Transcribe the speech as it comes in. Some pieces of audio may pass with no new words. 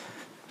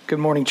Good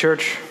morning,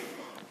 church.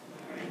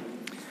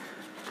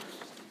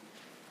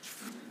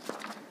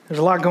 There's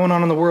a lot going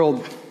on in the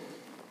world,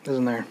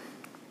 isn't there?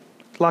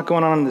 There's a lot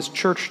going on in this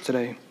church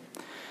today.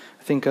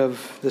 I think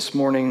of this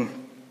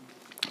morning,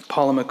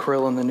 Paula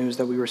McCrill and the news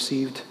that we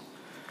received.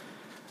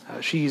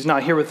 She's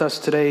not here with us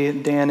today.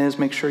 Dan is.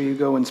 Make sure you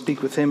go and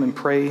speak with him and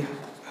pray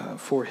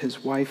for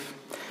his wife.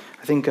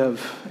 I think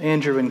of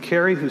Andrew and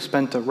Carrie, who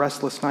spent a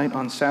restless night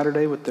on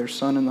Saturday with their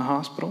son in the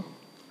hospital.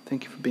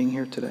 Thank you for being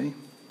here today.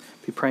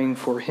 Be praying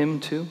for him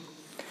too.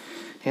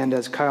 And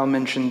as Kyle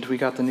mentioned, we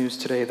got the news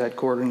today that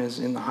Gordon is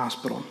in the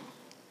hospital.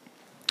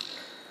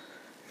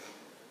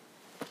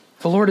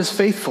 The Lord is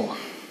faithful,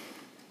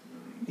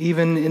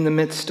 even in the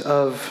midst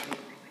of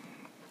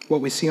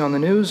what we see on the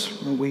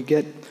news, what we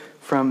get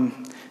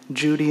from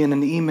Judy in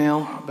an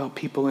email about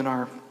people in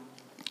our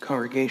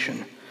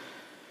congregation.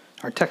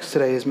 Our text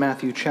today is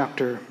Matthew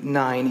chapter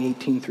 9,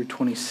 18 through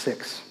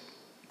 26.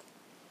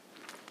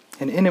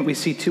 And in it we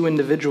see two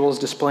individuals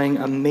displaying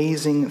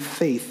amazing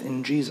faith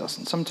in Jesus.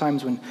 And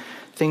sometimes when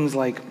things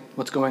like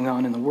what's going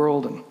on in the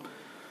world and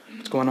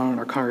what's going on in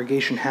our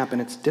congregation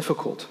happen, it's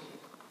difficult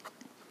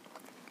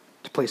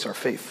to place our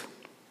faith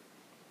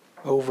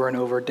over and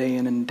over, day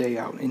in and day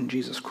out, in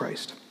Jesus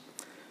Christ.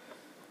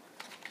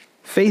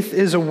 Faith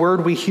is a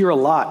word we hear a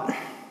lot.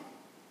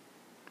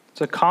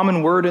 It's a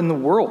common word in the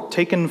world,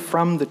 taken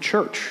from the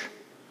church.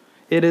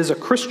 It is a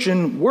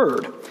Christian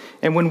word.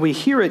 And when we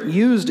hear it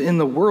used in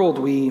the world,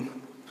 we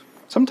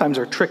sometimes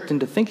are tricked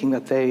into thinking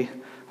that they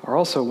are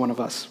also one of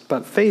us.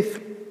 But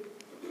faith,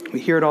 we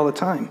hear it all the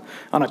time.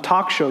 On a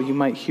talk show, you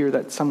might hear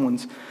that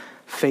someone's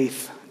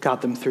faith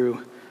got them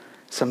through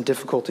some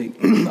difficulty.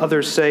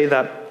 Others say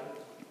that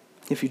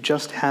if you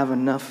just have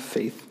enough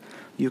faith,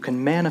 you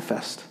can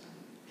manifest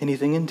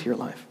anything into your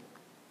life.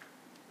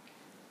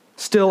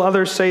 Still,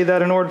 others say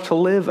that in order to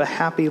live a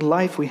happy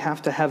life, we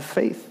have to have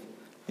faith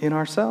in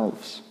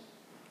ourselves.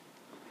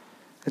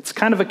 It's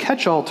kind of a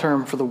catch-all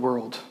term for the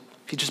world.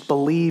 If you just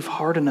believe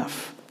hard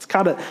enough, it's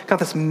got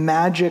this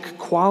magic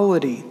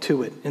quality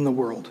to it in the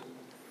world.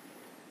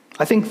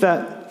 I think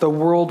that the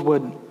world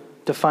would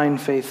define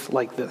faith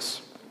like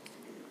this: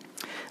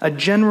 a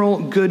general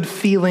good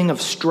feeling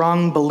of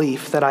strong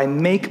belief that I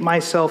make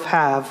myself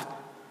have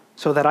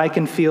so that I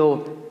can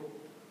feel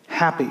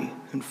happy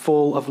and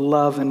full of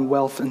love and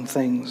wealth and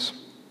things.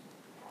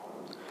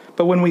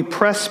 But when we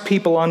press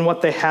people on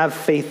what they have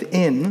faith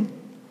in,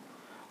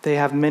 they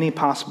have many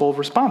possible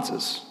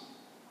responses.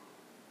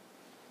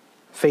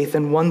 Faith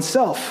in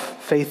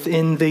oneself, faith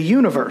in the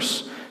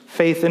universe,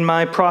 faith in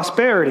my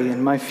prosperity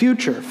and my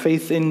future,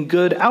 faith in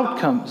good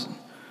outcomes,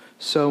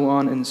 so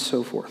on and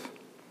so forth.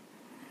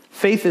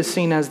 Faith is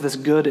seen as this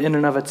good in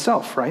and of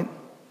itself, right?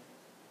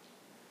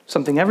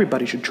 Something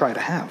everybody should try to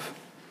have.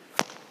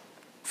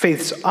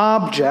 Faith's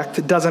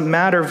object doesn't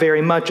matter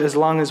very much as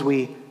long as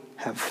we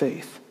have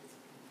faith.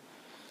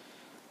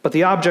 But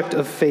the object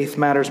of faith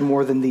matters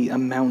more than the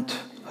amount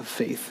of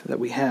faith that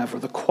we have or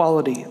the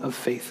quality of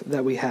faith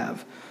that we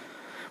have.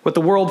 What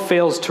the world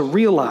fails to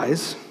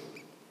realize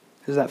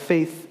is that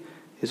faith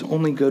is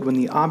only good when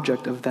the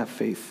object of that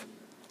faith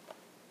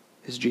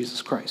is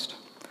Jesus Christ.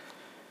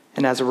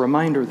 And as a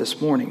reminder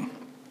this morning,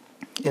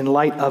 in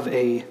light of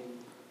a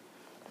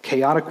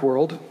chaotic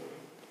world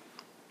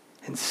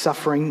and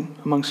suffering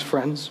amongst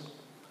friends,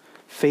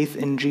 faith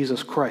in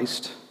Jesus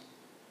Christ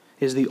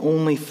is the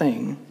only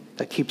thing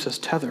that keeps us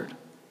tethered.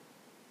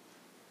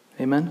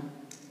 Amen?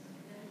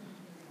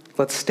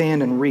 Let's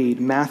stand and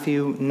read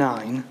Matthew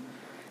 9,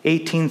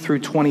 18 through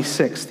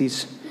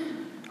 26,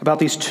 about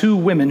these two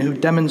women who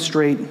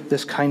demonstrate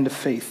this kind of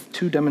faith,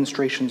 two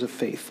demonstrations of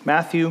faith.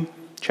 Matthew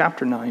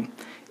chapter 9,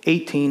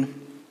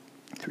 18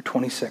 through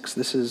 26.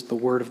 This is the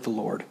word of the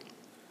Lord.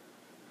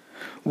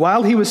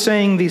 While he was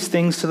saying these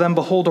things to them,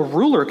 behold, a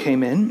ruler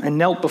came in and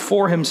knelt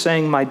before him,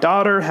 saying, "My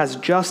daughter has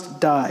just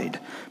died,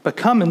 but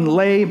come and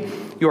lay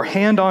your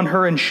hand on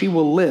her, and she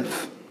will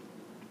live."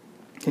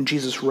 And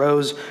Jesus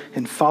rose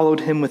and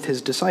followed him with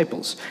his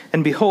disciples.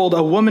 And behold,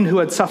 a woman who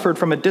had suffered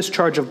from a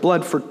discharge of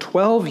blood for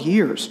 12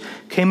 years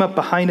came up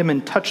behind him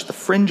and touched the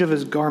fringe of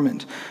his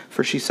garment.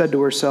 For she said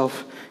to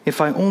herself,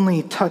 "If I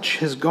only touch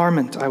his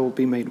garment, I will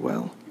be made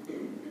well."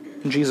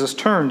 And Jesus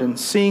turned, and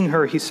seeing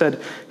her, he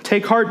said,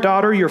 "Take heart,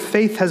 daughter, your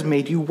faith has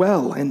made you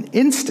well." And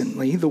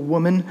instantly the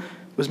woman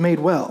was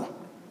made well.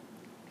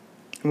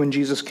 And when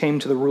Jesus came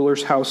to the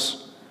ruler's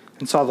house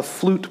and saw the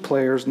flute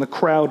players and the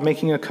crowd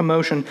making a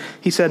commotion,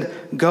 he said,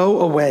 "Go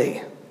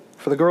away,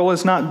 for the girl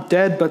is not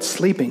dead but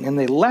sleeping." And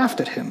they laughed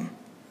at him.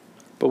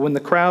 But when the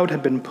crowd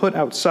had been put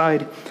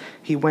outside,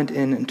 he went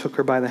in and took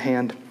her by the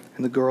hand,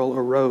 and the girl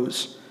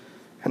arose.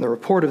 And the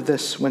report of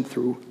this went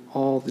through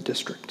all the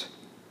district.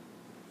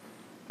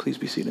 Please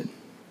be seated.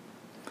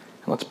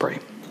 And let's pray.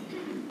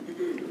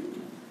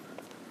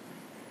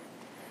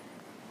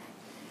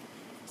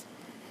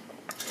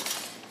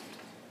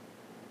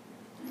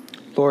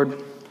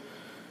 Lord,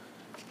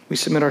 we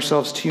submit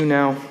ourselves to you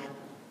now.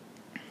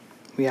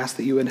 We ask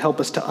that you would help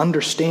us to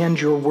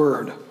understand your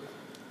word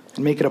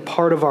and make it a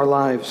part of our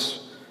lives.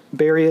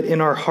 Bury it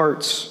in our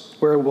hearts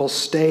where it will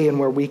stay and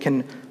where we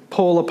can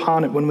pull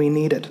upon it when we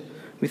need it.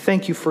 We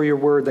thank you for your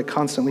word that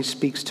constantly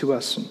speaks to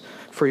us and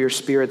for your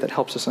Spirit that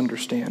helps us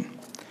understand.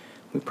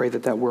 We pray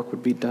that that work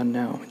would be done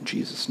now. In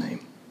Jesus'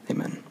 name,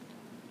 amen.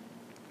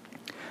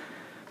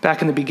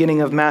 Back in the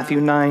beginning of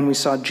Matthew 9, we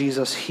saw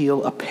Jesus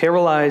heal a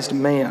paralyzed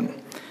man.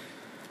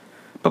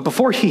 But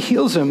before he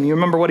heals him, you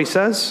remember what he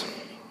says?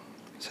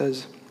 He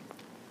says,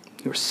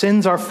 "Your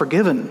sins are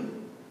forgiven."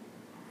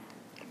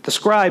 The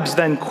scribes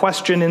then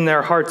question in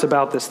their hearts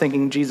about this,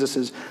 thinking Jesus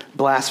is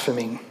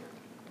blaspheming.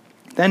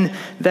 Then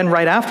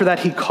right after that,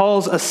 he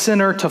calls a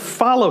sinner to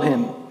follow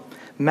him,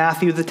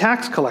 Matthew the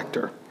tax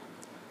collector.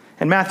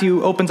 And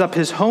Matthew opens up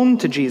his home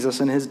to Jesus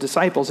and his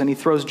disciples, and he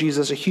throws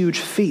Jesus a huge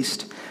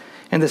feast.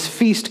 And this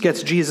feast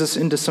gets Jesus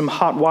into some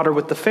hot water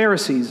with the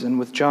Pharisees and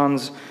with John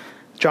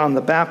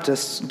the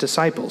Baptist's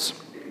disciples.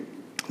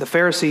 The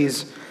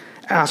Pharisees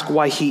ask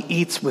why he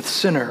eats with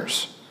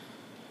sinners.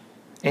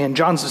 And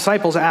John's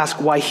disciples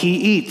ask why he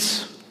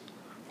eats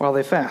while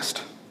they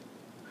fast.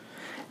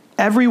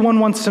 Everyone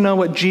wants to know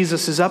what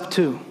Jesus is up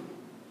to.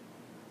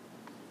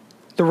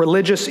 The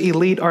religious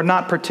elite are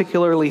not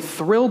particularly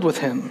thrilled with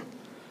him,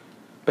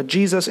 but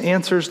Jesus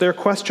answers their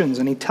questions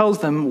and he tells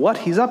them what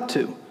he's up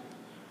to.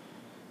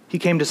 He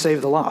came to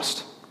save the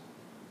lost.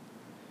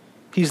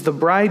 He's the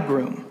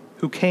bridegroom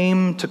who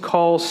came to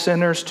call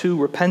sinners to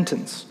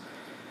repentance.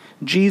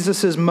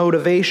 Jesus'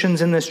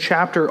 motivations in this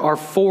chapter are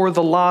for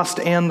the lost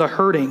and the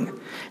hurting,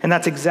 and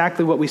that's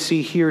exactly what we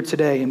see here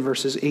today in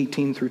verses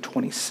 18 through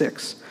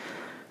 26.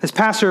 This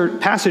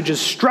passage is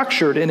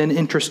structured in an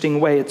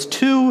interesting way. It's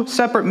two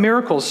separate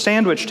miracles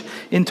sandwiched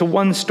into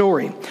one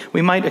story.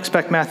 We might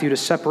expect Matthew to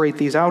separate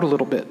these out a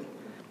little bit,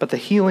 but the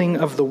healing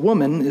of the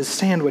woman is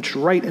sandwiched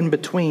right in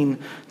between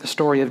the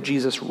story of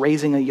Jesus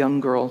raising a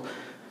young girl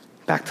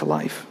back to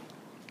life.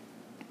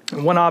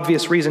 And one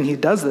obvious reason he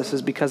does this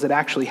is because it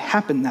actually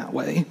happened that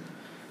way,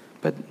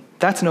 but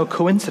that's no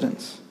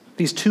coincidence.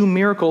 These two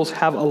miracles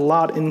have a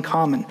lot in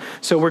common.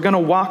 So we're going to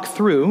walk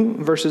through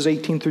verses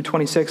 18 through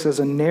 26 as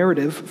a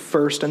narrative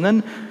first, and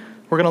then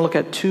we're going to look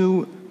at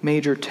two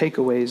major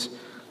takeaways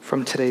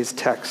from today's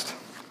text.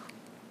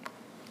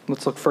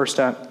 Let's look first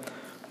at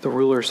the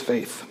ruler's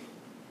faith.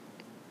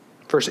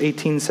 Verse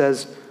 18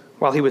 says,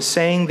 "While he was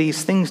saying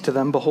these things to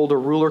them, behold, a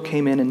ruler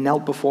came in and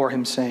knelt before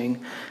him, saying,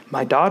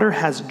 'My daughter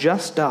has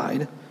just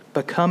died,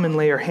 but come and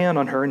lay your hand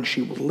on her, and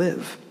she will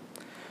live.'"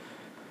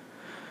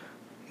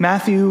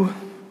 Matthew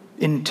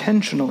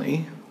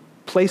intentionally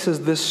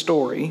places this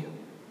story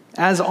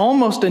as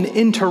almost an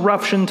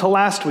interruption to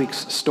last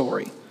week's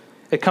story.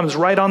 It comes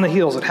right on the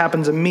heels. It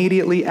happens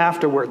immediately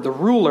afterward. The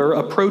ruler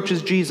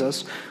approaches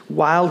Jesus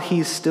while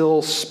he's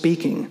still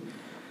speaking.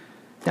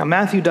 Now,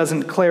 Matthew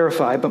doesn't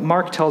clarify, but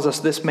Mark tells us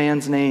this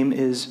man's name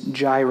is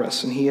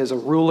Jairus, and he is a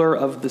ruler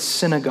of the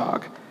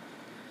synagogue.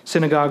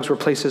 Synagogues were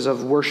places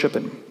of worship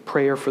and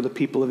prayer for the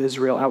people of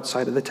Israel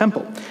outside of the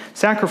temple.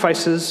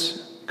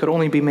 Sacrifices could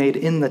only be made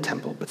in the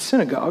temple, but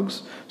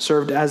synagogues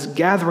served as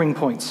gathering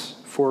points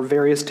for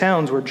various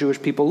towns where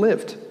Jewish people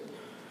lived.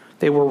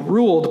 They were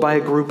ruled by a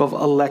group of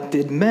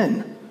elected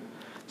men.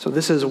 So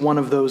this is one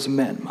of those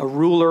men, a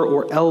ruler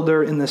or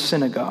elder in the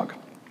synagogue.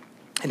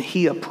 And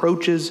he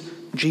approaches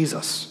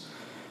Jesus.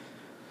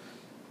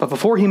 But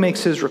before he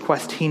makes his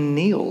request, he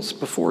kneels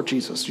before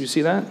Jesus. Do you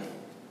see that?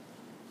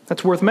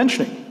 That's worth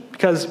mentioning,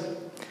 because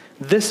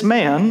this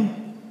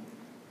man,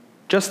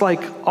 just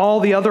like all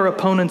the other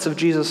opponents of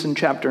Jesus in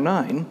chapter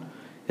 9,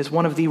 is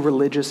one of the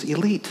religious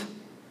elite.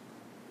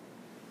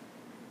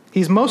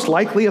 He's most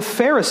likely a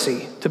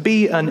Pharisee. To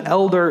be an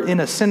elder in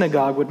a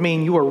synagogue would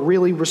mean you are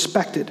really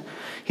respected.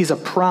 He's a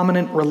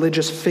prominent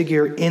religious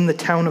figure in the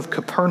town of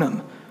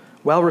Capernaum,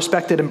 well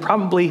respected and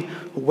probably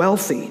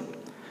wealthy.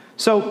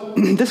 So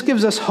this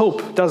gives us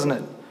hope, doesn't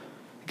it?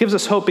 It gives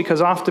us hope because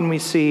often we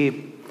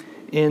see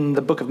in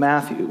the book of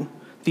Matthew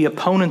the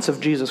opponents of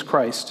Jesus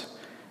Christ,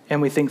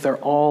 and we think they're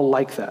all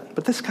like that.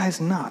 But this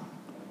guy's not.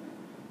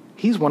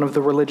 He's one of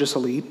the religious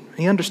elite.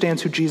 He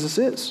understands who Jesus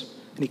is.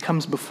 And he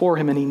comes before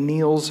him and he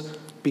kneels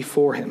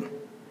before him.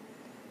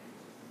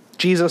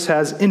 Jesus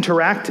has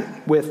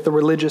interacted with the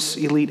religious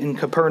elite in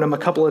Capernaum a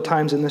couple of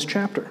times in this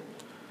chapter.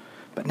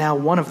 But now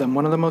one of them,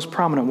 one of the most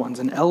prominent ones,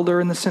 an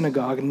elder in the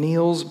synagogue,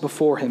 kneels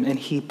before him and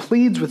he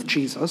pleads with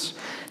Jesus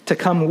to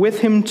come with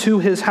him to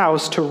his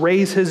house to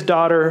raise his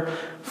daughter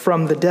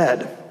from the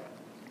dead.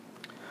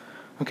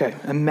 Okay,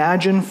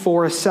 imagine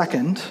for a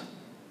second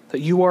that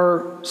you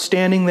are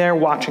standing there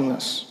watching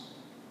this.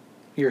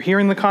 You're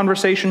hearing the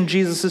conversation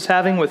Jesus is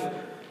having with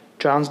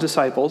John's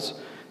disciples,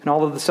 and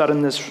all of a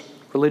sudden this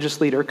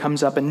religious leader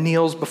comes up and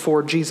kneels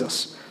before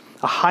Jesus.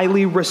 A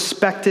highly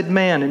respected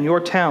man in your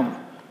town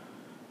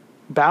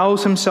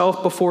bows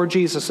himself before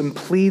Jesus and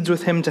pleads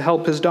with him to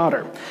help his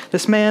daughter.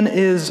 This man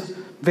is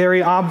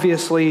very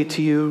obviously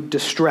to you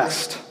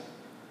distressed.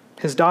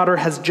 His daughter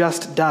has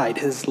just died,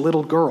 his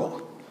little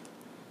girl.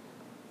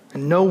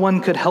 And no one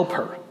could help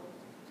her.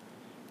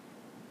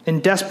 In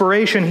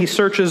desperation, he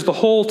searches the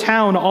whole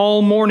town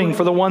all morning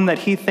for the one that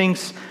he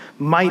thinks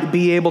might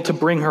be able to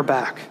bring her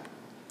back.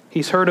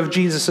 He's heard of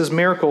Jesus'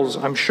 miracles,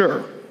 I'm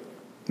sure.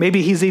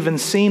 Maybe he's even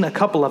seen a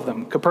couple of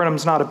them.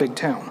 Capernaum's not a big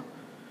town.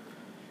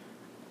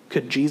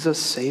 Could Jesus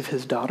save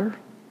his daughter?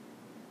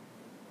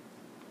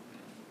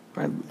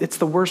 Right? It's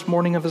the worst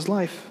morning of his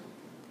life.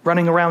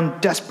 Running around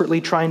desperately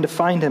trying to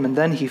find him, and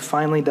then he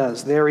finally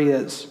does. There he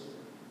is.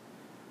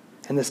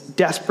 And this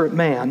desperate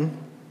man,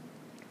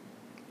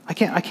 I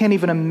can't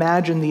even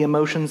imagine the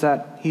emotions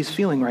that he's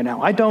feeling right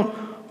now. I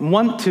don't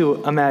want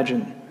to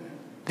imagine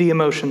the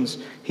emotions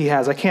he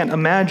has. I can't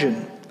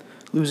imagine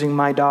losing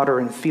my daughter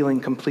and feeling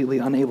completely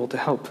unable to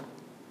help.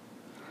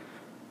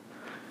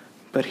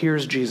 But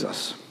here's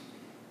Jesus.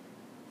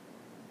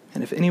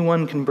 And if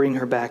anyone can bring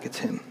her back, it's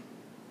him.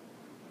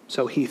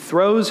 So he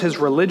throws his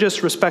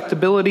religious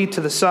respectability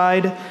to the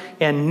side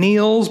and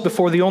kneels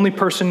before the only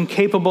person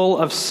capable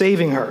of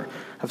saving her,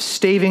 of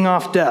staving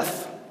off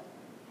death.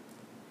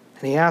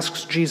 And he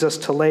asks Jesus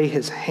to lay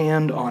his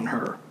hand on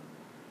her,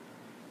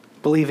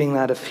 believing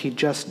that if he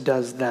just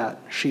does that,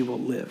 she will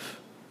live.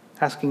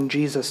 Asking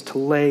Jesus to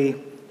lay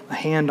a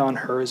hand on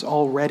her is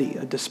already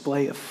a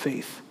display of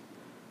faith.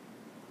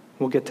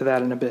 We'll get to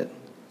that in a bit.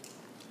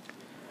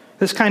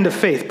 This kind of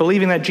faith,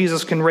 believing that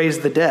Jesus can raise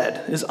the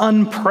dead, is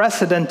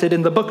unprecedented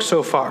in the book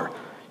so far.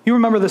 You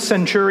remember the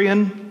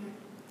centurion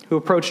who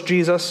approached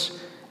Jesus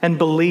and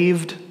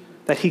believed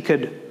that he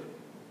could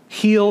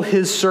heal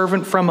his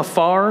servant from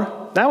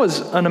afar? That was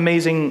an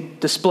amazing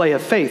display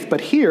of faith. But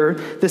here,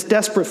 this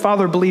desperate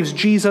father believes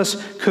Jesus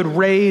could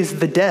raise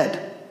the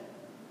dead.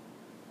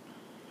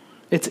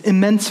 It's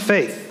immense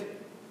faith.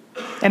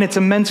 And it's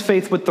immense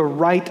faith with the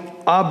right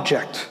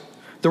object.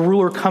 The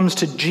ruler comes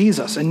to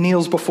Jesus and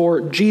kneels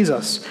before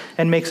Jesus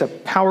and makes a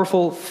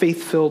powerful,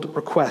 faith-filled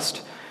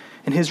request.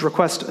 And his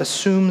request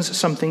assumes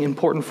something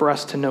important for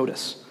us to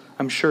notice.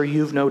 I'm sure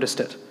you've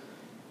noticed it.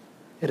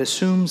 It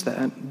assumes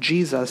that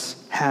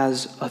Jesus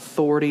has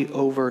authority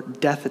over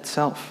death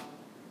itself.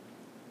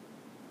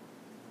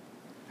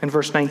 And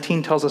verse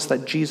 19 tells us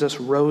that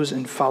Jesus rose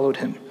and followed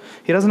him.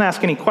 He doesn't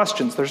ask any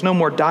questions. There's no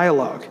more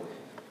dialogue.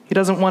 He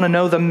doesn't want to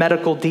know the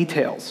medical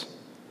details.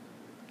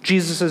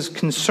 Jesus'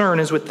 concern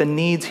is with the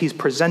needs he's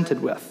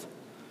presented with.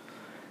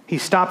 He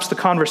stops the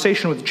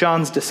conversation with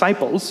John's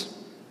disciples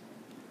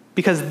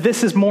because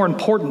this is more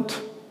important.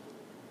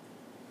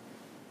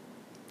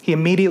 He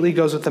immediately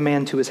goes with the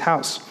man to his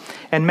house.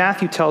 And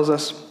Matthew tells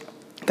us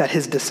that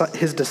his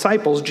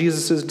disciples,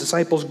 Jesus'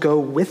 disciples, go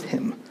with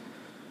him,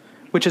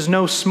 which is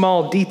no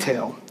small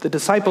detail. The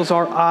disciples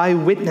are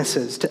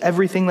eyewitnesses to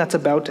everything that's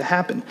about to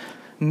happen.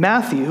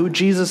 Matthew,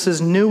 Jesus'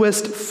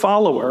 newest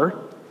follower,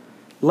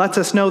 lets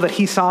us know that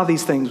he saw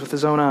these things with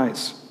his own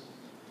eyes.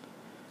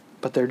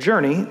 But their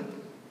journey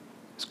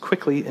is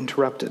quickly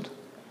interrupted.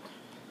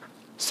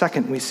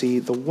 Second, we see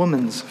the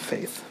woman's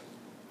faith.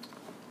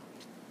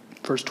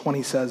 Verse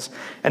 20 says,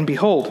 "And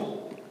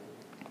behold,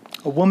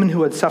 a woman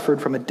who had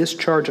suffered from a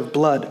discharge of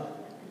blood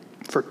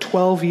for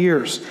 12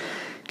 years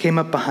came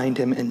up behind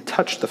him and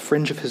touched the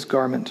fringe of his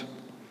garment.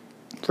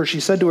 For she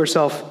said to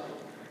herself,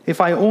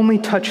 'If I only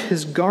touch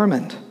his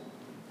garment,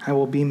 I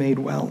will be made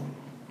well.'"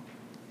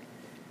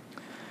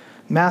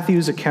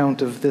 Matthew's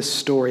account of this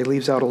story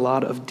leaves out a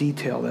lot of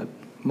detail that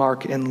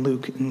Mark and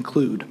Luke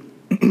include.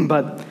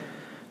 But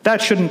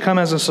that shouldn't come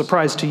as a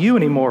surprise to you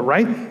anymore,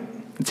 right?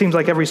 It seems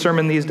like every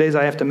sermon these days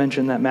I have to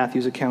mention that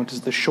Matthew's account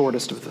is the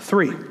shortest of the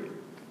three.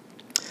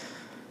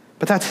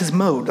 But that's his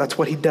mode. That's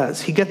what he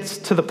does. He gets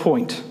to the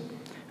point.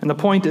 And the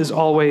point is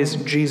always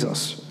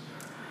Jesus.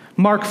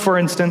 Mark, for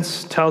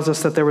instance, tells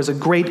us that there was a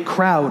great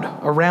crowd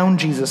around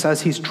Jesus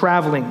as he's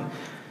traveling,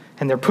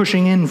 and they're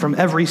pushing in from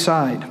every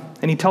side.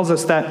 And he tells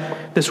us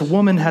that this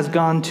woman has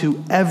gone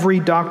to every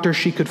doctor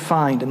she could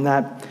find, and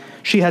that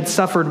she had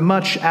suffered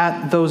much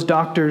at those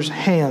doctors'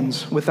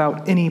 hands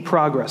without any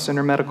progress in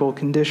her medical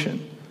condition.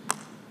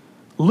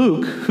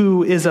 Luke,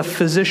 who is a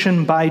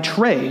physician by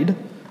trade,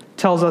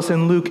 tells us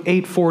in Luke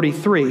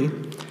 8:43,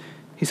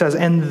 he says,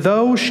 "And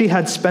though she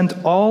had spent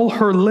all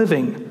her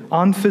living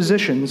on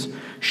physicians,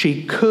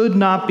 she could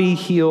not be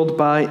healed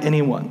by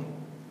anyone."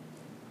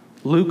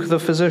 Luke, the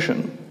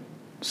physician,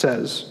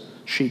 says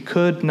she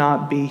could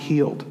not be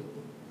healed.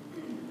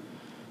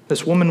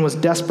 This woman was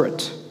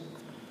desperate.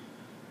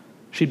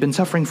 She'd been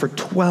suffering for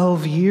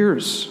 12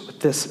 years with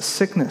this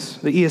sickness.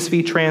 The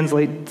ESV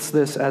translates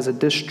this as a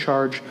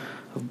discharge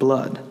of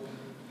blood.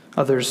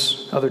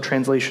 Other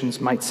translations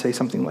might say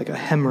something like a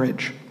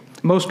hemorrhage.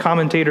 Most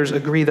commentators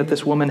agree that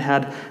this woman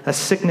had a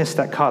sickness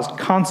that caused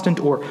constant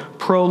or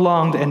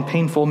prolonged and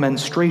painful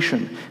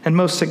menstruation. And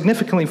most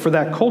significantly for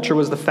that culture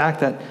was the fact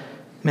that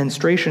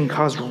menstruation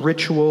caused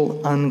ritual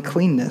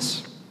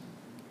uncleanness.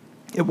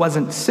 It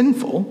wasn't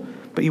sinful,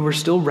 but you were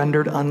still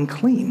rendered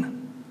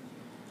unclean.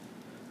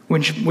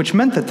 Which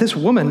meant that this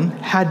woman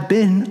had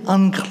been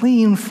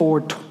unclean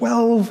for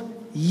 12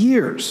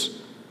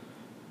 years,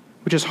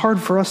 which is hard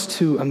for us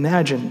to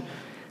imagine.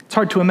 It's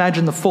hard to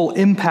imagine the full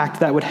impact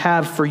that would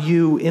have for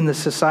you in the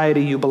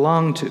society you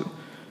belong to.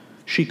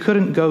 She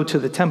couldn't go to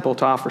the temple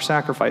to offer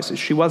sacrifices.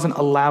 She wasn't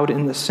allowed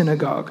in the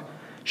synagogue.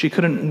 She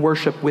couldn't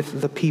worship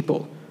with the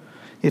people.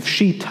 If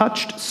she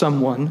touched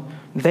someone,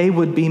 they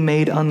would be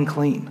made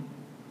unclean.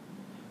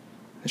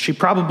 She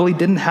probably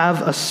didn't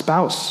have a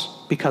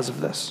spouse because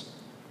of this.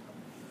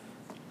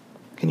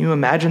 Can you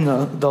imagine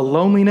the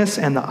loneliness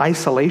and the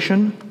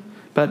isolation?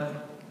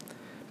 But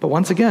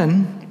once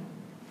again,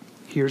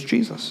 here's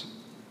Jesus.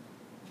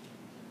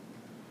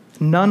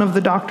 None of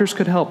the doctors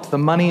could help. The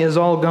money is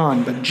all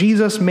gone, but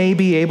Jesus may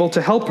be able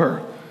to help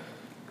her.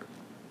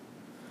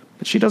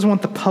 But she doesn't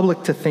want the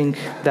public to think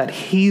that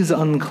he's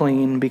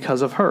unclean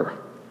because of her.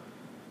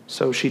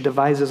 So she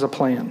devises a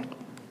plan.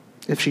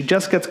 If she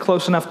just gets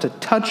close enough to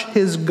touch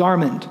his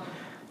garment,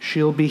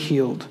 she'll be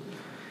healed.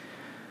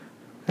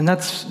 And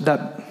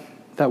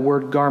that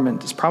word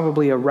garment is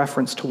probably a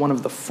reference to one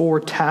of the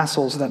 4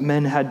 tassels that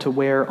men had to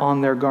wear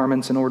on their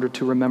garments in order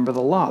to remember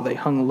the law. They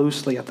hung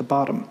loosely at the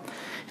bottom.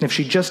 And if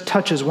she just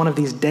touches one of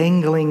these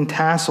dangling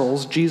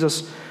tassels,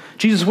 Jesus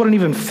wouldn't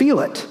even feel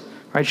it,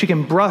 right? She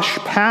can brush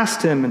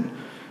past him, and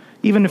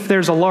even if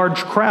there's a large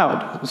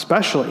crowd,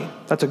 especially,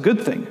 that's a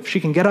good thing. If she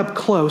can get up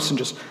close and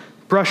just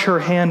brush her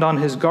hand on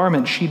his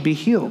garment, she'd be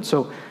healed.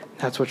 So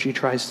that's what she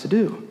tries to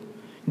do.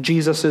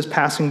 Jesus is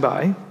passing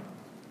by.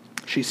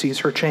 She sees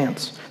her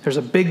chance. There's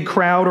a big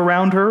crowd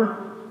around her,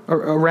 or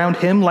around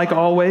him, like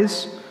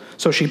always.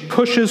 So she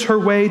pushes her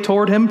way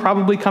toward him,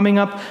 probably coming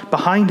up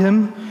behind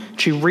him.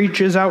 She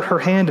reaches out her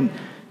hand and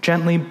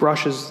gently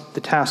brushes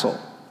the tassel.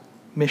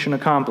 Mission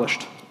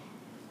accomplished.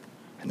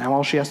 And now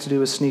all she has to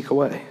do is sneak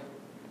away.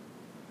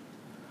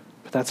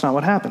 But that's not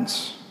what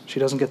happens. She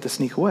doesn't get to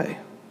sneak away.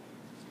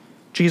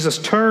 Jesus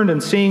turned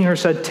and seeing her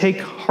said,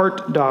 "Take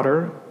heart,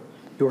 daughter,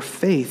 your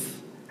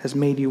faith has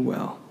made you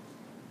well."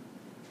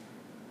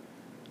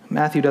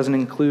 Matthew doesn't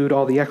include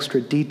all the extra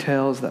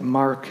details that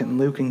Mark and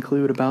Luke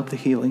include about the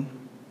healing,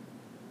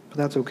 but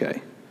that's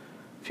okay.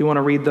 If you want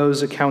to read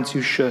those accounts,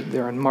 you should.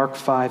 They're in Mark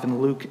 5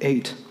 and Luke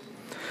 8.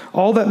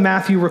 All that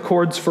Matthew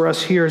records for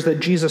us here is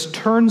that Jesus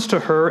turns to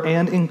her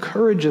and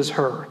encourages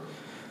her.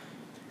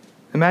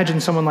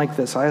 Imagine someone like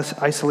this,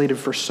 isolated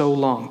for so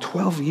long,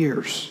 12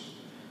 years,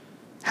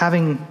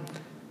 having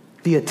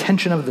the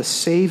attention of the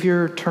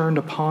Savior turned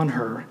upon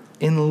her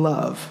in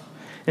love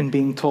and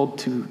being told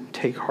to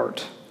take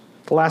heart.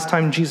 The last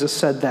time Jesus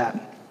said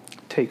that,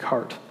 take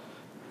heart,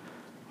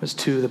 was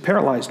to the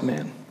paralyzed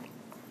man.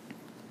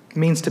 It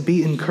means to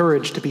be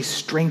encouraged, to be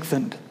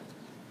strengthened.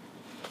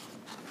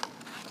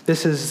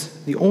 This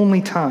is the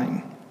only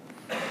time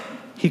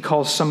he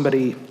calls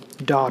somebody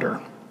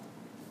daughter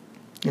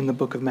in the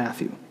book of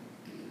Matthew.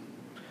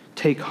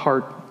 Take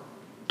heart,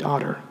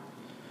 daughter.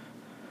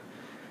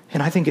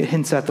 And I think it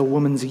hints at the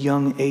woman's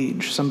young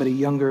age, somebody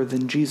younger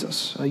than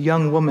Jesus, a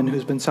young woman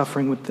who's been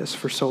suffering with this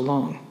for so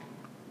long.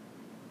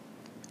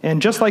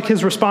 And just like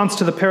his response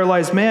to the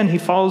paralyzed man, he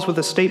follows with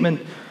a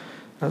statement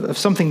of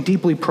something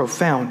deeply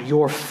profound.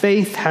 Your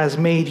faith has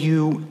made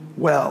you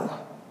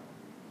well.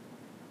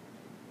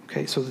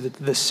 Okay, so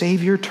the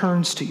Savior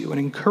turns to you and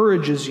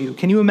encourages you.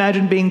 Can you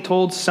imagine being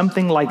told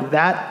something like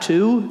that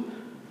too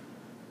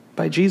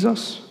by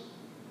Jesus?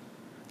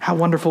 How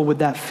wonderful would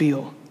that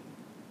feel?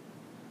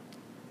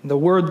 The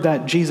word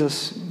that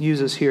Jesus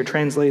uses here,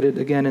 translated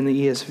again in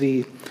the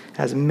ESV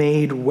as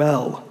made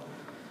well,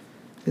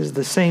 is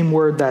the same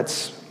word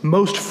that's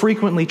most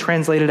frequently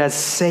translated as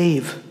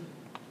save.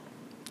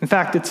 In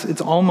fact, it's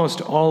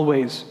almost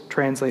always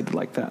translated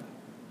like that.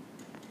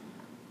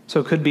 So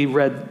it could be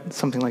read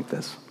something like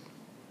this.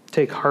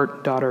 Take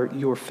heart, daughter,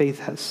 your faith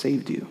has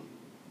saved you.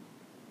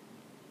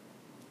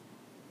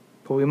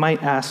 But we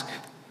might ask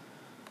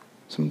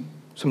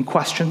some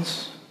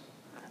questions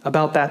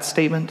about that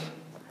statement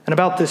and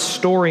about this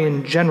story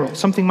in general.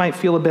 Something might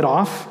feel a bit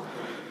off.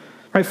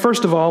 Right?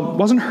 First of all,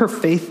 wasn't her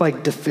faith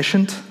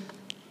deficient?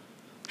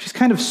 She's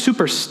kind of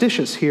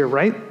superstitious here,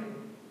 right?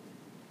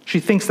 She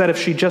thinks that if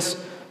she just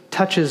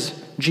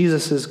touches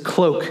Jesus'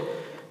 cloak,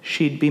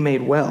 she'd be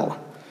made well.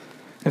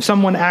 If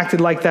someone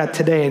acted like that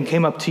today and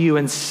came up to you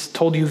and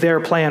told you their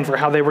plan for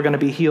how they were going to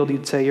be healed,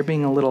 you'd say, you're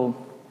being a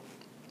little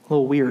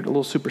weird, a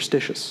little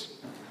superstitious.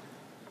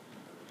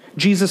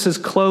 Jesus'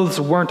 clothes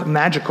weren't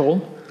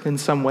magical in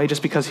some way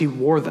just because he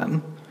wore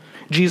them.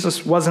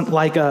 Jesus wasn't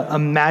like a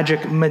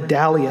magic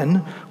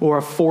medallion or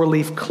a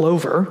 4-leaf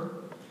clover.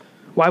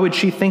 Why would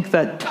she think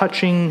that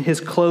touching his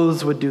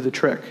clothes would do the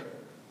trick?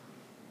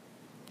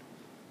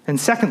 And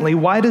secondly,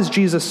 why does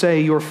Jesus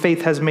say, your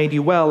faith has made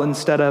you well,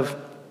 instead of,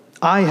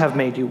 I have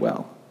made you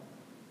well?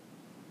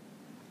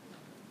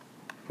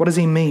 What does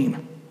he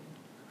mean?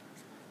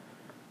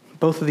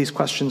 Both of these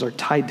questions are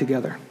tied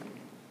together.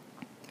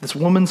 This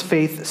woman's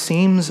faith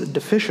seems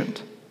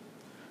deficient,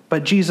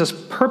 but Jesus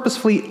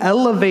purposefully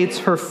elevates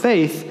her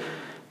faith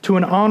to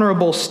an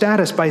honorable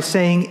status by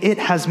saying it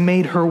has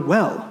made her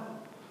well.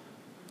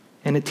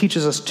 And it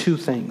teaches us 2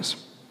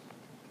 things.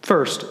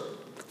 First,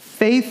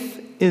 faith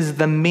is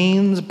the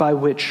means by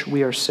which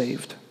we are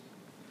saved.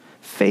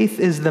 Faith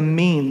is the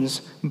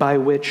means by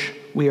which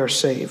we are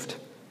saved.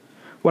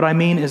 What I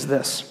mean is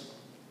this.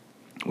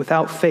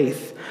 Without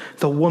faith,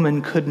 the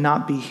woman could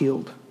not be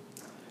healed.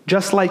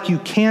 Just like you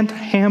can't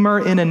hammer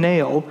in a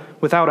nail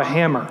without a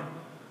hammer.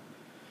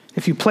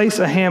 If you place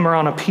a hammer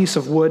on a piece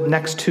of wood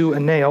next to a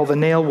nail, the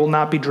nail will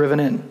not be driven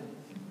in.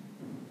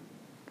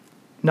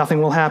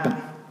 nothing will happen.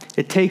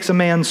 It takes a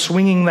man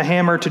swinging the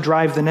hammer to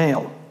drive the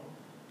nail.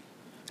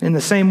 In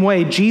the same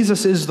way,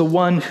 Jesus is the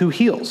one who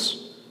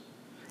heals,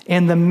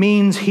 and the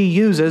means he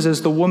uses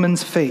is the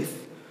woman's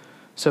faith.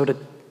 So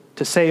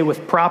to say it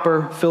with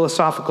proper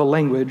philosophical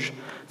language,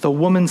 the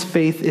woman's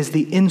faith is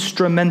the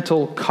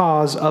instrumental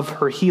cause of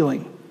her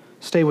healing.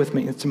 Stay with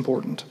me, it's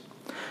important.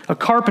 A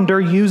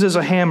carpenter uses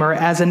a hammer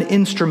as an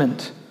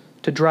instrument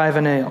to drive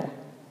a nail.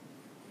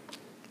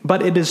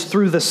 But it is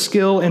through the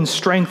skill and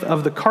strength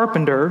of the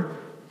carpenter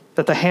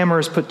that the hammer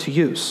is put to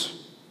use.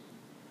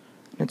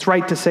 It's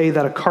right to say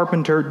that a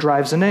carpenter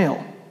drives a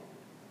nail.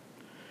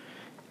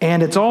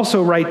 And it's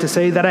also right to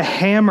say that a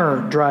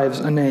hammer drives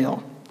a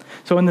nail.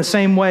 So in the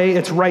same way,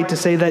 it's right to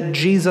say that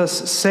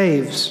Jesus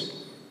saves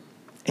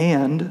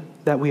and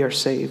that we are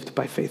saved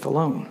by faith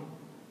alone.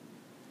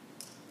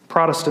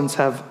 Protestants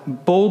have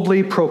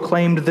boldly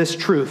proclaimed this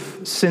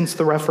truth since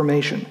the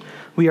Reformation.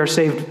 We are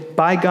saved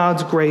by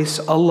God's grace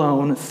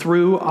alone,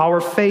 through our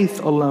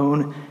faith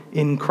alone,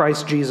 in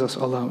Christ Jesus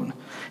alone.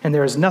 And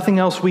there is nothing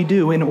else we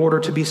do in order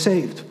to be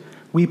saved.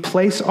 We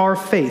place our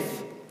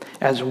faith,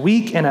 as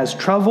weak and as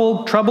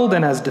troubled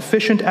and as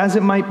deficient as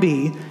it might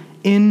be,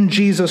 in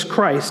Jesus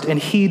Christ, and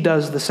he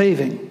does the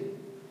saving.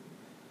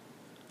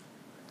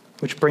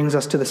 Which brings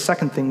us to the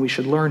second thing we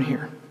should learn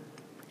here.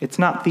 It's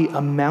not the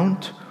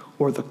amount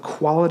or the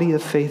quality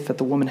of faith that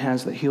the woman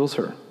has that heals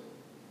her.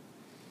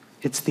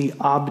 It's the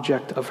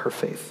object of her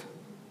faith.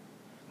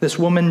 This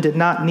woman did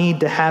not need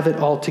to have it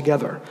all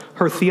together.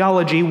 Her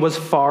theology was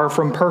far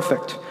from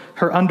perfect.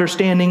 Her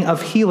understanding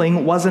of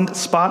healing wasn't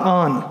spot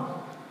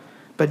on.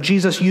 But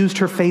Jesus used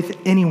her faith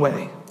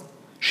anyway.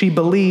 She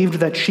believed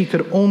that she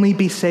could only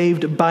be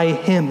saved by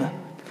him,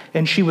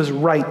 and she was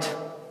right.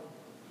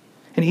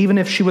 And even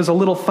if she was a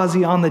little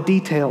fuzzy on the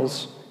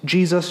details,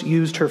 Jesus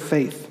used her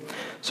faith.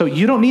 So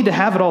you don't need to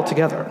have it all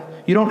together.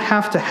 You don't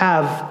have to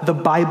have the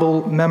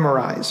Bible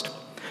memorized.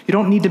 You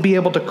don't need to be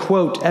able to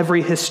quote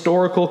every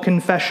historical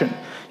confession.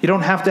 You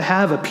don't have to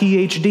have a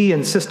PhD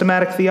in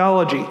systematic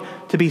theology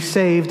to be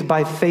saved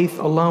by faith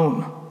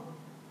alone.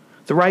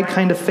 The right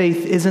kind of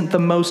faith isn't the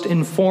most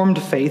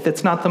informed faith.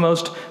 It's not the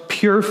most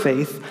pure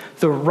faith.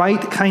 The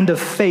right kind of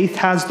faith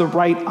has the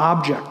right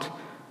object.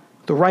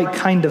 The right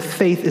kind of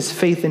faith is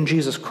faith in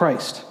Jesus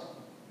Christ.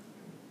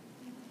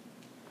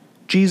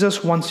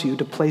 Jesus wants you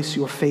to place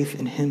your faith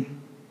in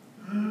him.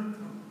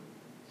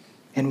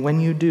 And when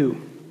you do,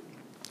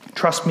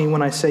 trust me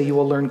when I say you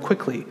will learn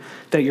quickly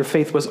that your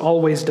faith was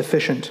always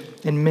deficient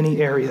in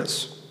many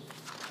areas.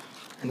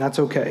 And that's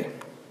okay.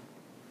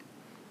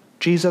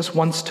 Jesus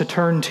wants to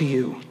turn to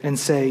you and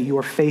say,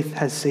 your faith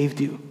has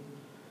saved you.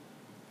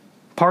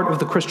 Part of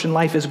the Christian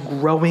life is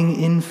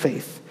growing in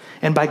faith.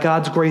 And by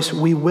God's grace,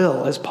 we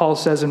will, as Paul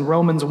says in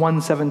Romans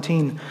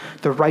 1:17,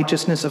 the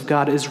righteousness of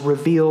God is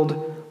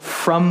revealed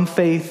from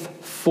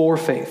faith for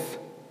faith.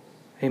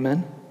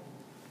 Amen?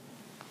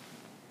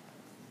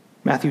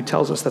 Matthew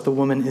tells us that the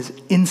woman is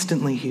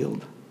instantly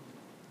healed.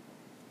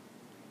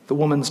 The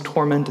woman's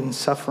torment and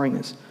suffering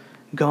is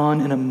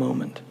gone in a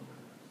moment.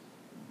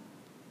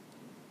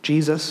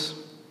 Jesus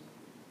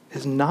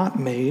is not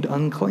made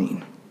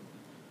unclean.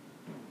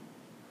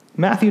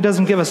 Matthew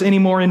doesn't give us any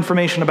more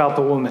information about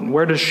the woman.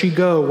 Where does she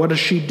go? What does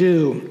she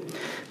do?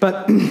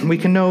 But we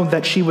can know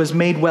that she was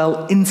made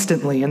well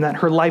instantly and that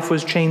her life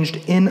was changed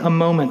in a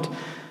moment,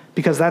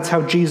 because that's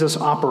how Jesus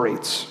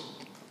operates.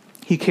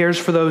 He cares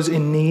for those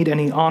in need, and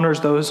he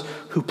honors those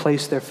who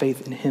place their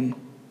faith in him.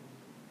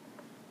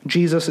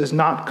 Jesus is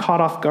not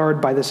caught off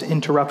guard by this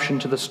interruption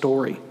to the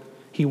story.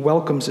 He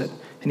welcomes it,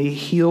 and he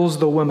heals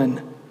the woman.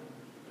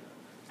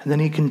 And then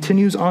he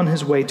continues on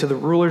his way to the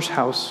ruler's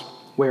house,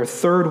 where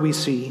third we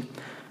see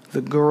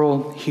the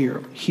girl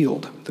here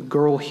healed. The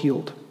girl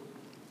healed.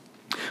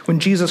 When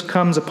Jesus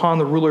comes upon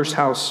the ruler's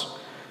house,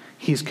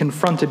 he's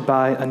confronted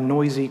by a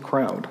noisy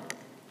crowd.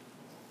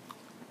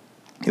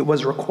 It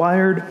was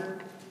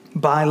required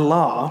by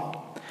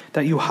law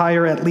that you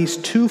hire at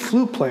least 2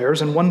 flute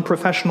players and 1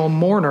 professional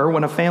mourner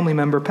when a family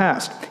member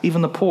passed.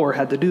 Even the poor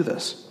had to do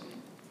this.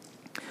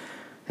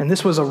 And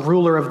this was a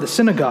ruler of the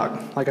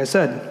synagogue, like I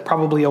said,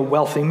 probably a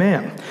wealthy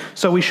man.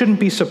 So we shouldn't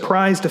be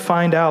surprised to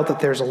find out that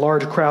there's a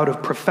large crowd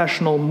of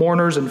professional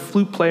mourners and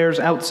flute players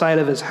outside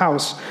of his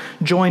house,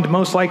 joined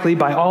most likely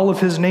by all of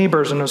his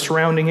neighbors in the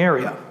surrounding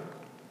area.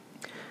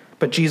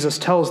 But Jesus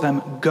tells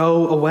them,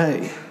 "Go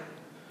away.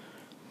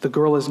 The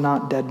girl is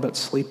not dead but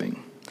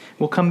sleeping."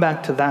 We'll come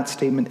back to that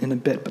statement in a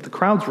bit, but the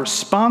crowd's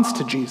response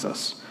to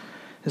Jesus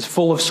is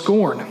full of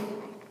scorn.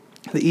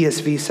 The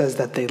ESV says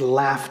that they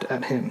laughed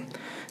at him.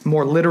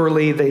 More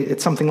literally,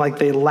 it's something like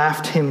they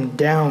laughed him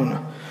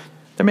down.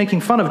 They're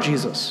making fun of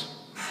Jesus.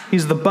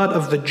 He's the butt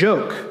of the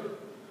joke.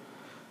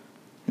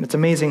 And it's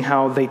amazing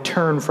how they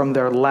turn from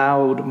their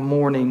loud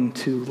mourning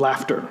to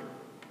laughter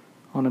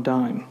on a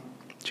dime.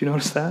 Did you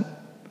notice that?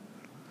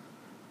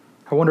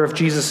 I wonder if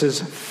Jesus is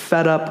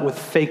fed up with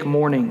fake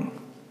mourning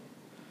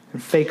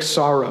and fake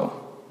sorrow.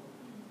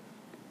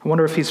 I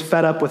wonder if he's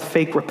fed up with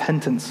fake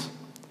repentance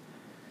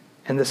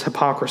and this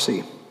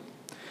hypocrisy.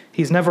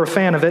 He's never a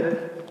fan of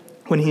it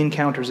when he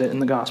encounters it in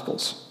the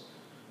Gospels.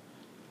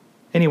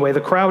 Anyway,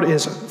 the crowd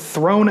is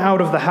thrown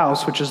out of the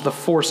house, which is the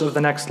force of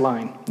the next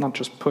line. Not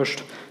just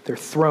pushed, they're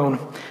thrown.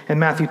 And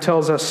Matthew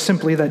tells us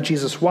simply that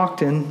Jesus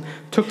walked in,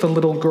 took the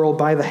little girl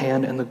by the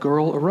hand, and the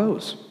girl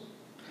arose.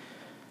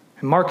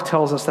 And Mark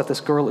tells us that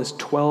this girl is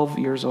 12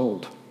 years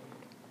old.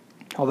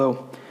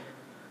 Although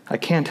I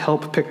can't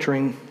help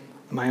picturing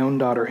my own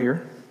daughter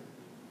here.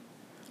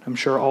 I'm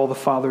sure all the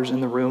fathers in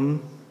the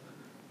room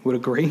would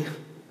agree,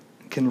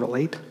 can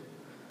relate.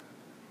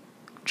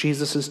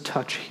 Jesus'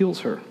 touch heals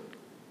her.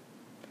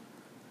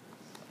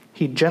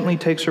 He gently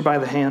takes her by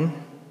the hand,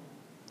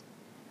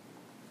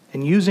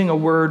 and using a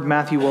word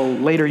Matthew will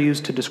later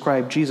use to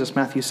describe Jesus,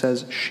 Matthew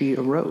says, she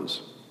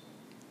arose.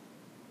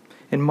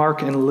 In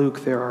Mark and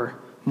Luke, there are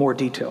more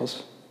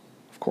details,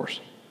 of course.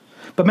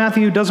 But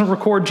Matthew doesn't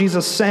record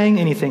Jesus saying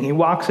anything. He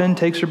walks in,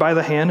 takes her by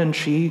the hand, and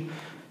she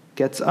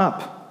gets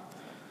up.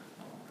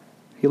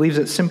 He leaves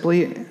it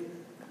simply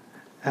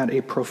at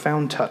a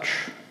profound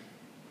touch.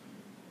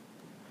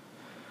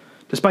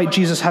 Despite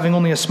Jesus having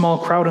only a small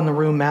crowd in the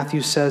room,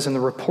 Matthew says, and the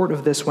report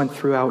of this went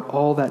throughout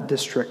all that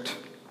district.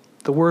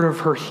 The word of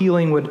her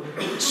healing would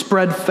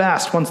spread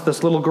fast once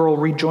this little girl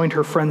rejoined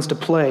her friends to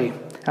play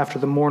after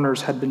the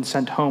mourners had been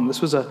sent home.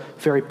 This was a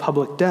very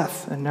public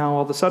death, and now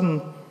all of a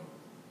sudden,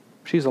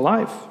 she's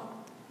alive.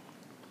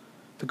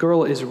 The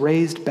girl is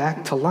raised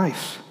back to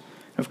life.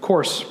 Of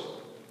course,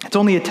 it's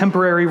only a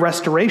temporary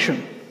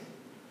restoration.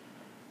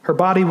 Her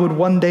body would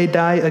one day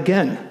die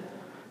again.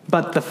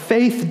 But the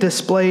faith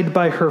displayed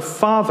by her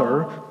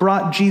father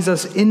brought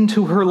Jesus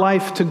into her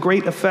life to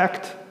great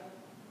effect.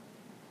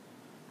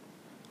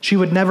 She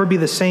would never be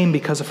the same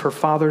because of her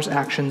father's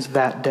actions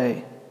that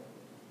day,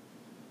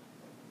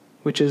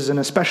 which is an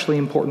especially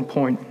important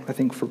point, I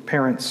think, for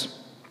parents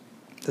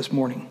this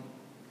morning.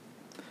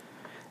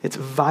 It's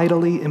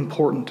vitally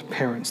important,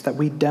 parents, that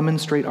we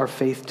demonstrate our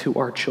faith to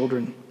our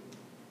children.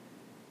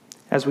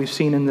 As we've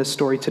seen in this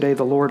story today,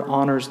 the Lord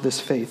honors this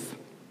faith.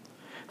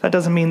 That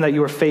doesn't mean that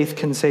your faith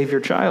can save your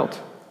child,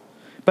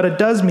 but it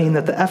does mean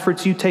that the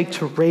efforts you take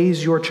to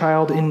raise your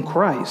child in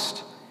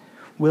Christ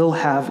will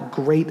have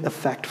great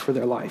effect for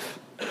their life.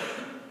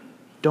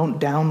 Don't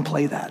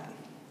downplay that.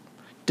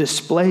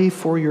 Display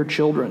for your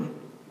children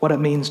what it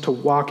means to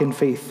walk in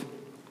faith.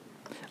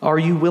 Are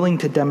you willing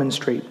to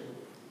demonstrate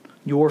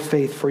your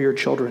faith for your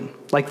children,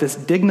 like this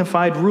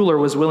dignified ruler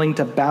was willing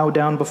to bow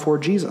down before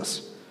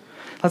Jesus?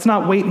 Let's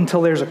not wait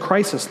until there's a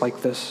crisis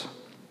like this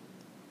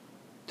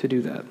to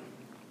do that.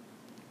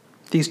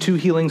 These two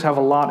healings have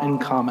a lot in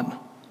common.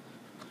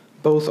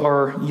 Both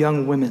are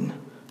young women.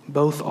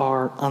 Both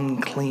are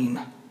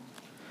unclean.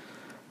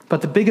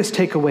 But the biggest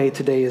takeaway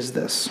today is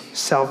this: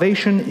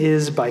 salvation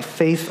is by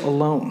faith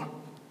alone.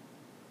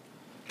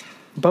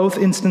 Both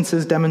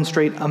instances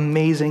demonstrate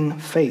amazing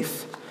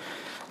faith.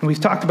 And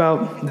we've talked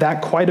about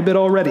that quite a bit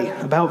already,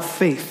 about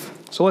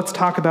faith. So let's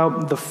talk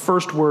about the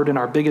first word in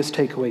our biggest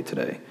takeaway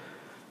today: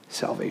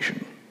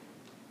 salvation.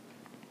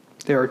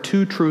 There are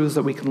two truths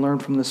that we can learn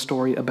from this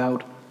story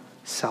about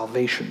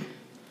salvation.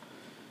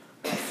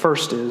 The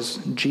first is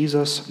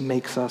Jesus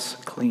makes us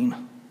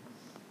clean.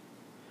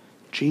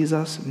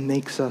 Jesus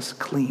makes us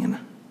clean.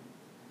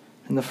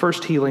 In the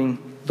first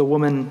healing, the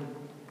woman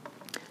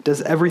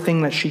does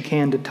everything that she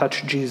can to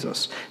touch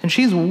Jesus. And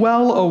she's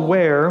well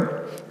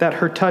aware that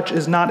her touch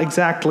is not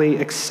exactly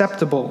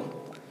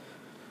acceptable,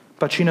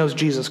 but she knows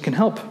Jesus can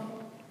help.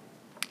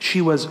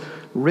 She was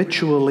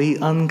ritually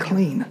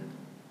unclean.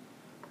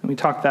 And we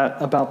talked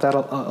about that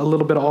a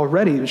little bit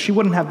already. She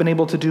wouldn't have been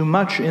able to do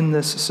much in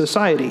this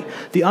society.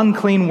 The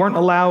unclean weren't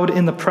allowed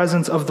in the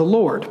presence of the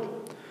Lord.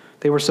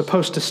 They were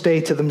supposed to stay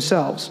to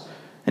themselves.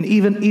 And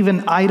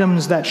even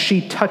items that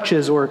she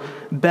touches, or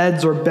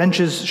beds or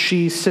benches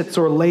she sits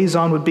or lays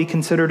on, would be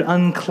considered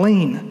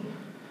unclean.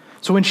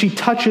 So when she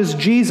touches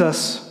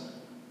Jesus,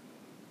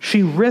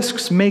 she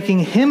risks making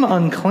him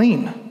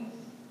unclean,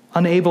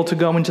 unable to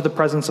go into the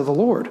presence of the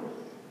Lord.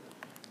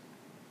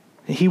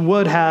 He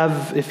would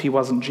have, if he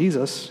wasn't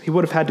Jesus, he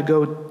would have had to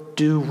go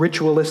do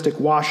ritualistic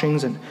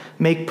washings and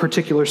make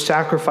particular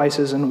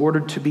sacrifices in order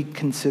to be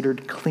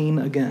considered clean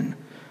again.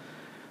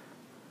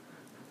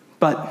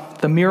 But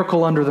the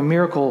miracle under the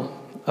miracle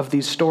of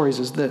these stories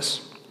is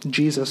this: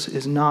 Jesus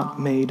is not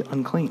made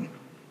unclean.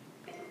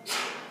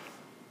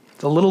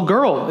 The little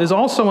girl is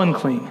also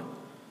unclean.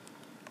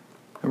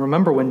 And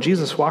remember, when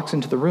Jesus walks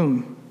into the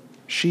room,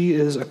 she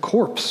is a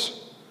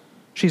corpse.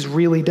 She's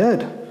really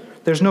dead.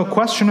 There's no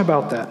question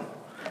about that.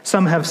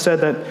 Some have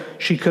said that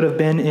she could have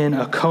been in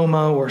a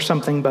coma or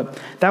something, but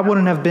that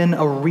wouldn't have been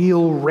a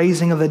real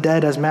raising of the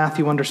dead as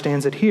Matthew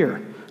understands it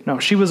here. No,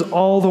 she was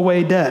all the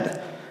way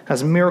dead.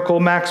 As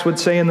Miracle Max would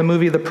say in the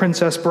movie The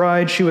Princess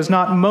Bride, she was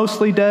not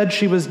mostly dead,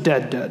 she was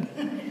dead.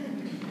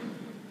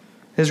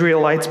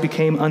 Israelites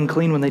became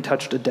unclean when they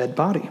touched a dead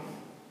body.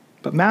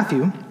 But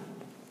Matthew,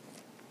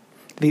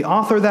 the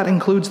author that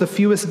includes the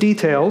fewest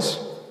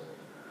details,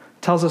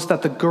 tells us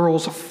that the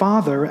girl's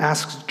father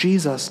asks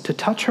Jesus to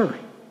touch her.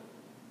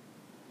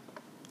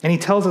 And he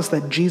tells us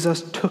that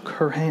Jesus took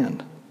her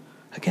hand.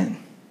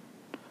 Again,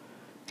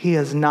 he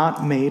is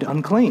not made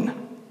unclean.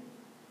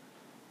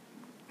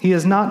 He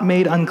is not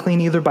made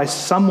unclean either by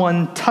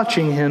someone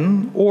touching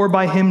him or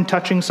by him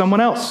touching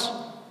someone else.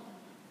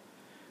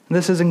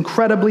 This is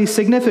incredibly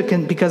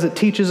significant because it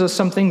teaches us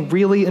something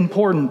really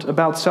important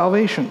about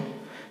salvation.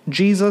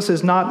 Jesus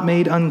is not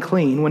made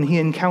unclean when he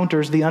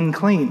encounters the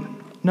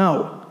unclean.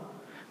 No.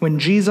 When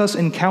Jesus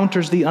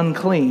encounters the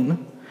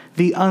unclean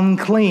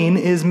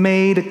is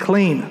made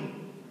clean.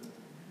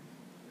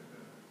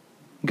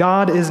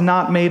 God is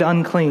not made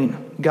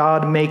unclean.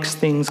 God makes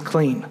things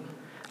clean.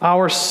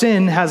 Our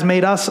sin has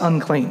made us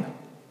unclean.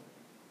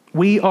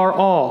 We are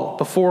all,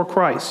 before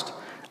Christ,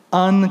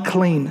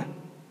 unclean.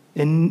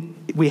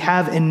 We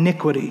have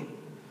iniquity.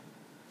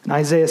 And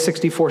Isaiah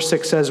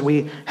 64:6 says,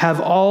 we have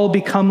all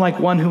become like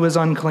one who is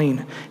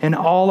unclean, and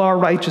all our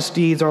righteous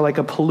deeds are like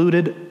a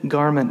polluted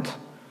garment.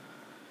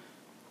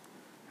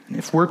 And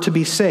if we're to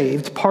be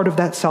saved, part of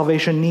that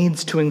salvation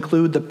needs to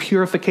include the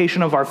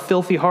purification of our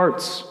filthy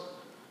hearts.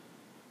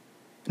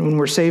 And when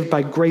we're saved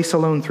by grace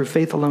alone, through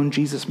faith alone,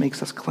 Jesus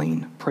makes us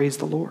clean. Praise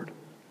the Lord.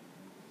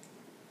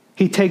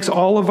 He takes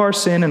all of our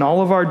sin and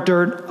all of our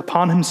dirt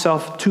upon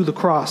himself to the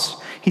cross.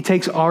 He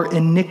takes our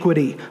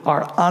iniquity,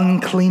 our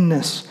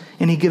uncleanness,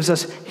 and he gives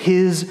us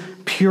his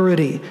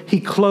purity. He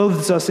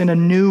clothes us in a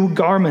new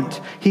garment.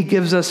 He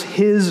gives us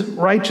his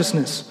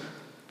righteousness.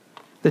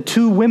 The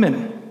two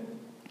women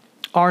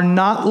are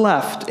not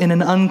left in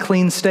an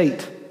unclean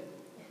state.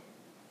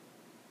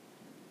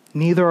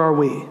 Neither are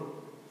we.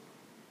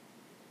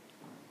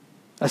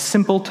 A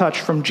simple touch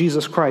from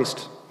Jesus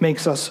Christ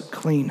makes us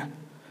clean. And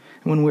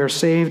when we are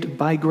saved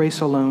by grace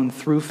alone,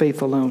 through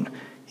faith alone,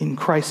 in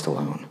Christ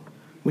alone,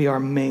 we are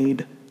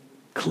made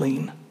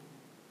clean.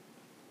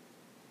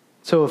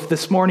 So if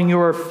this morning you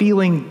are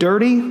feeling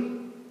dirty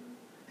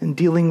and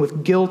dealing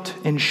with guilt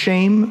and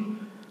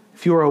shame,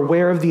 if you are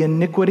aware of the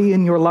iniquity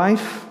in your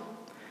life,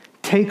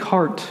 take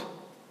heart.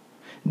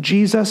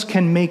 Jesus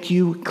can make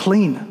you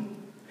clean.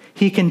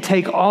 He can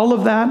take all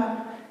of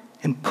that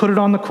and put it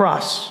on the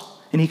cross,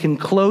 and he can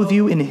clothe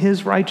you in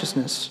his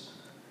righteousness.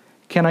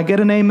 Can I get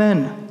an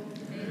amen?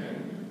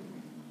 Amen.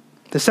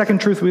 The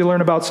second truth we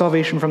learn about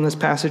salvation from this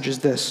passage is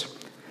this: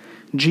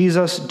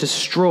 Jesus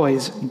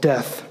destroys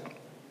death.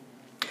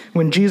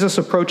 When Jesus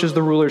approaches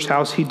the ruler's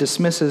house, he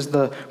dismisses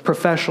the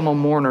professional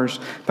mourners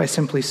by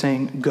simply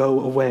saying, "Go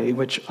away,"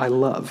 which I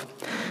love.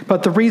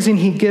 But the reason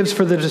he gives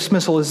for the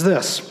dismissal is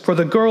this: for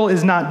the girl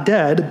is not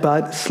dead,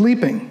 but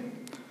sleeping.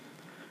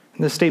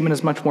 And this statement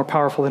is much more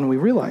powerful than we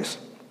realize.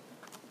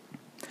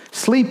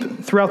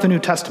 Sleep throughout the New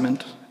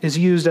Testament is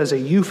used as a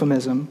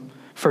euphemism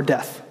for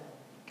death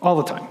all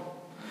the time.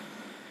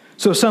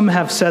 So some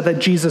have said that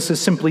Jesus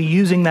is simply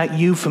using that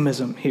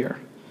euphemism here.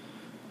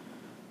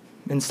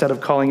 Instead of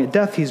calling it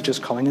death, he's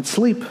just calling it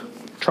sleep,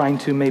 trying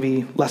to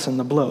maybe lessen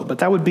the blow. But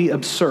that would be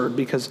absurd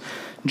because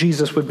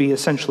Jesus would be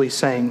essentially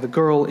saying the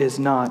girl is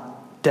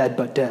not dead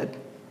but dead.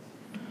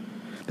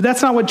 But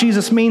that's not what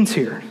Jesus means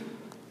here.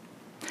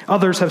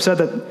 Others have said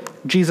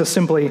that Jesus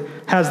simply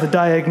has the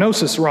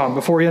diagnosis wrong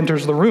before he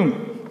enters the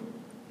room.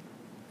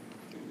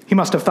 He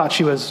must have thought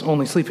she was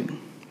only sleeping,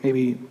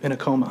 maybe in a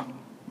coma.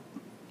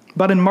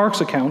 But in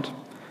Mark's account,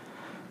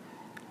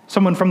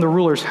 someone from the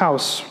ruler's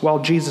house, while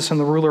Jesus and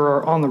the ruler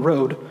are on the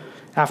road,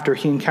 after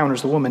he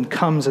encounters the woman,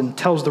 comes and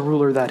tells the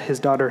ruler that his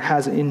daughter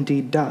has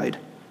indeed died.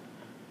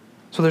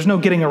 So there's no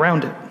getting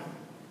around it.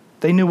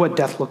 They knew what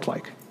death looked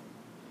like.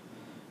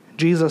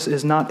 Jesus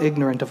is not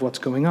ignorant of what's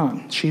going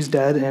on. She's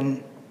dead,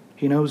 and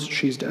he knows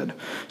she's dead.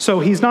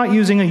 So he's not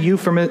using a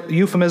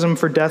euphemism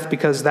for death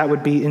because that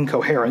would be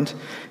incoherent.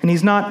 And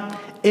he's not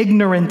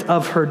ignorant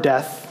of her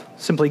death,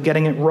 simply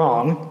getting it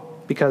wrong,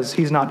 because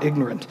he's not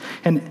ignorant.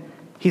 And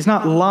he's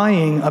not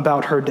lying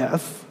about her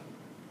death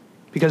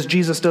because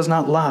Jesus does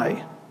not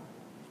lie.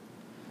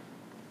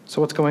 So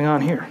what's going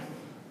on here?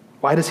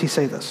 Why does he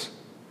say this?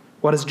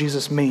 What does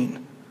Jesus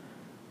mean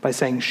by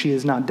saying she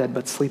is not dead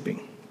but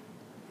sleeping?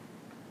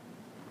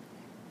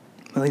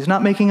 Well, he's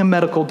not making a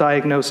medical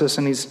diagnosis,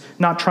 and he's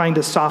not trying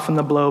to soften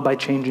the blow by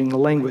changing the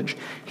language.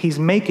 He's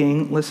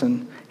making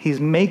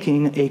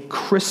a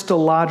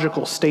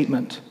Christological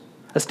statement,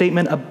 a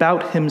statement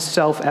about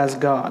himself as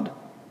God.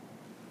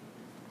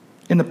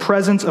 In the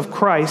presence of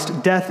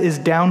Christ, death is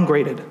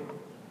downgraded.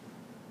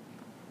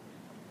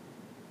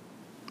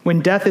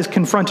 When death is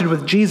confronted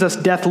with Jesus,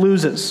 death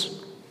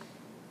loses.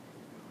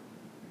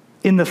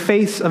 In the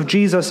face of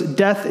Jesus,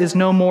 death is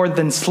no more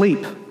than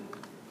sleep.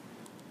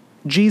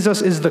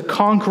 Jesus is the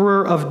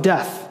conqueror of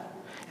death.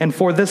 And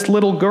for this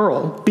little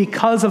girl,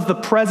 because of the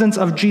presence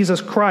of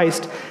Jesus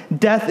Christ,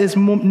 death is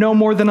no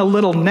more than a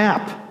little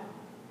nap.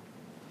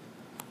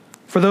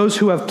 For those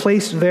who have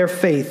placed their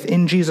faith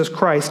in Jesus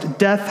Christ,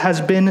 death has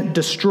been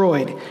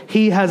destroyed.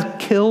 He has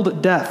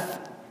killed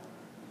death.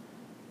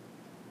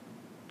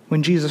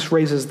 When Jesus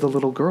raises the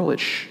little girl,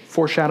 it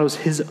foreshadows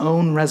his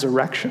own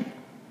resurrection.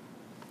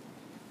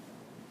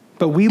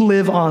 But we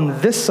live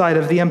on this side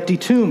of the empty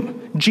tomb.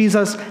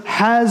 Jesus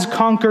has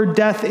conquered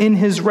death in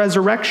his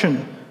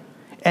resurrection,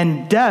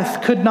 and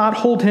death could not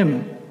hold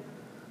him.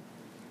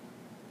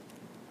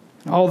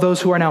 All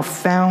those who are now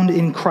found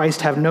in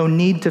Christ have no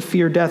need to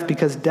fear death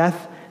because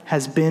death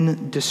has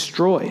been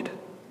destroyed.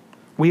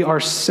 We are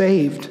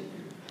saved,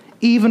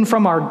 even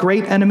from our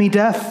great enemy,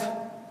 death.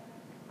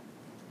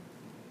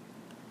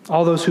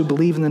 All those who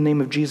believe in the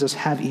name of Jesus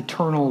have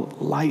eternal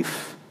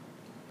life.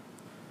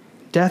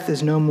 Death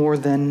is no more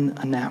than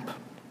a nap.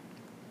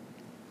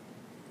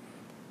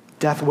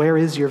 Death, where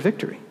is your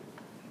victory?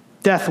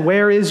 Death,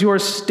 where is your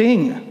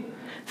sting?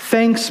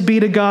 Thanks be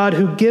to God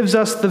who gives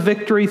us the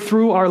victory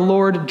through our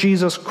Lord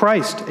Jesus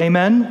Christ.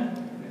 Amen?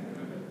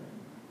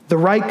 The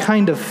right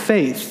kind of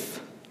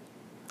faith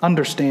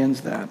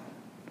understands that.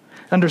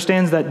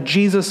 Understands that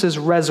Jesus'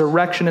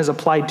 resurrection is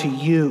applied to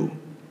you.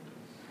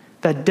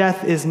 That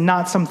death is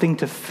not something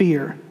to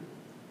fear.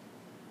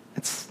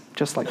 It's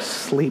just like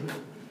sleep.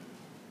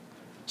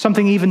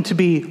 Something even to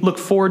be looked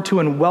forward to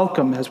and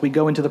welcome as we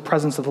go into the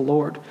presence of the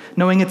Lord,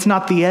 knowing it's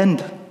not the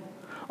end.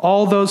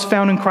 All those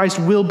found in Christ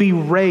will be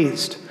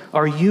raised.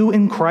 Are you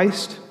in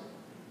Christ?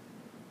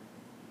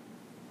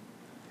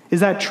 Is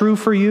that true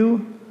for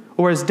you?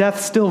 Or is death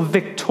still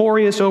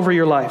victorious over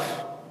your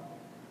life?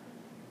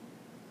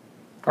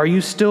 Are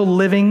you still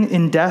living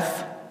in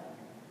death?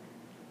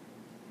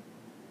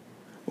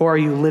 Or are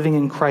you living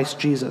in Christ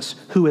Jesus,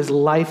 who is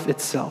life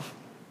itself?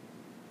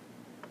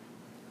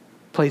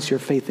 Place your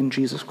faith in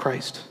Jesus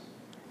Christ,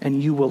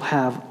 and you will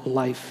have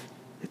life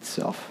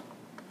itself.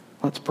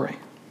 Let's pray.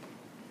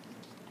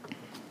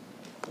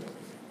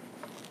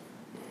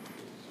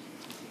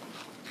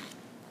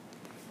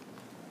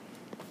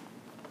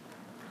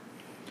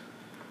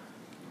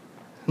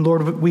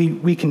 Lord,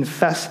 we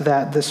confess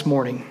that this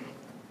morning.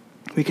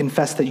 We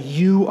confess that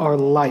you are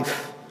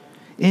life.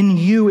 In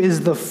you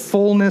is the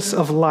fullness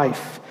of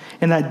life,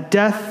 and that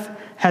death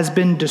has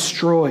been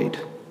destroyed.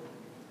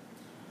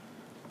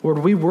 Lord,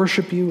 we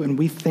worship you and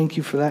we thank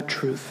you for that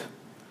truth,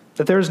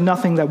 that there is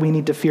nothing that we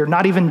need to fear,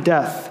 not even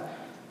death,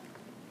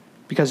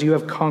 because you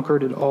have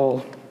conquered it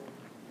all.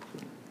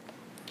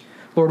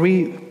 Lord,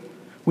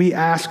 we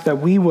ask that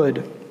we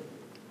would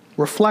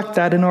reflect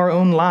that in our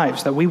own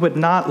lives, that we would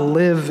not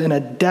live in a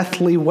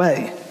deathly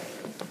way,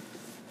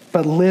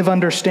 but live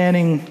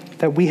understanding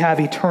that we have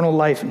eternal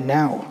life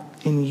now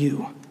in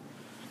you.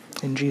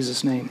 In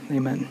Jesus' name,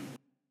 amen.